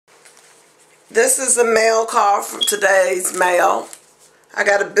This is a mail call from today's mail. I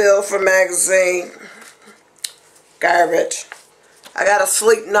got a bill for magazine. Garbage. I got a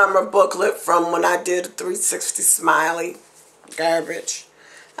sleep number booklet from when I did a 360 Smiley. Garbage.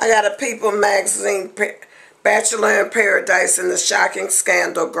 I got a People magazine, Bachelor in Paradise in the Shocking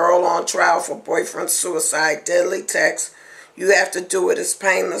Scandal, Girl on Trial for Boyfriend Suicide, Deadly Text. You have to do it. It's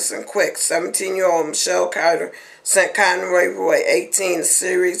painless and quick. 17-year-old Michelle Carter sent Conroy Roy, 18, a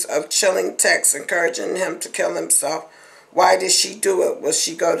series of chilling texts encouraging him to kill himself. Why did she do it? Will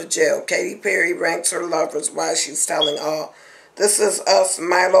she go to jail? Katy Perry ranks her lovers while she's telling all. This is Us,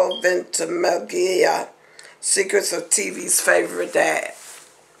 Milo Ventimiglia, Secrets of TV's Favorite Dad.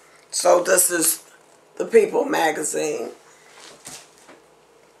 So this is the People magazine.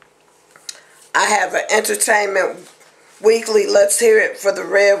 I have an entertainment weekly. Let's hear it for the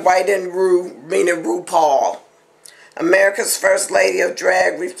red, white, and Rue, meaning RuPaul. America's First Lady of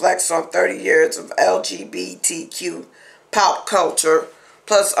Drag reflects on 30 years of LGBTQ pop culture,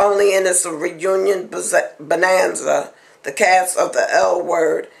 plus only in its reunion bonanza, the cast of the L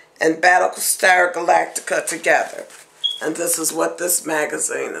Word and Battlestar Galactica together. And this is what this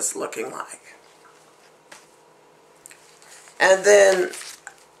magazine is looking like. And then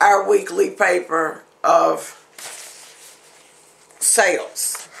our weekly paper of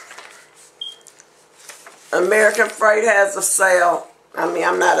sales. American Freight has a sale. I mean,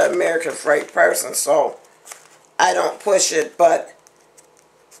 I'm not an American Freight person, so I don't push it, but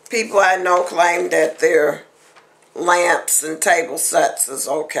people I know claim that their lamps and table sets is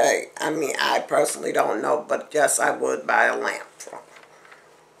okay. I mean, I personally don't know, but yes, I would buy a lamp from them.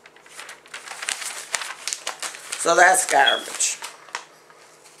 So that's garbage.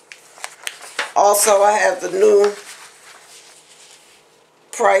 Also, I have the new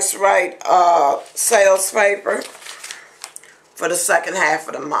Price Right sales paper for the second half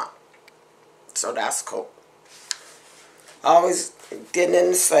of the month. So that's cool. Always getting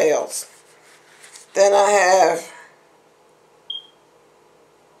in the sales. Then I have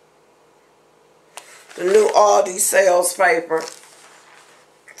the new Aldi sales paper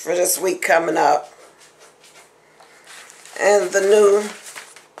for this week coming up. And the new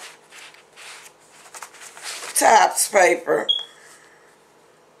Tops paper.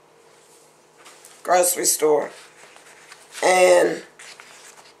 Grocery store. And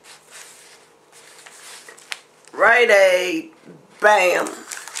Rite Aid, bam.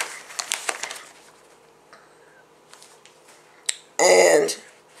 And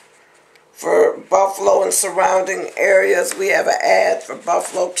for Buffalo and surrounding areas, we have an ad for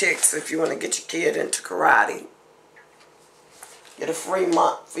Buffalo Kicks if you want to get your kid into karate. Get a free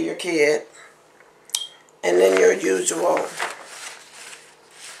month for your kid. And then your usual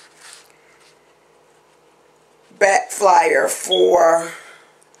back flyer for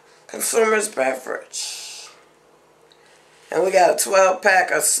Consumers Beverage. And we got a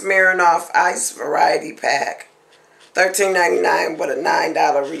 12-pack of Smirnoff Ice Variety Pack. $13.99 with a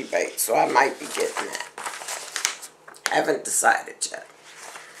 $9 rebate. So I might be getting that. Haven't decided yet.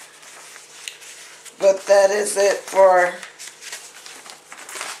 But that is it for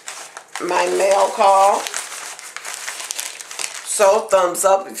my mail call. So thumbs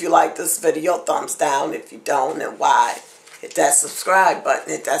up if you like this video, thumbs down if you don't, and why. Hit that subscribe button,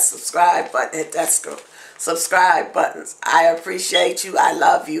 hit that subscribe button, hit that subscribe buttons. I appreciate you, I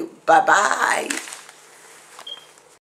love you, bye-bye.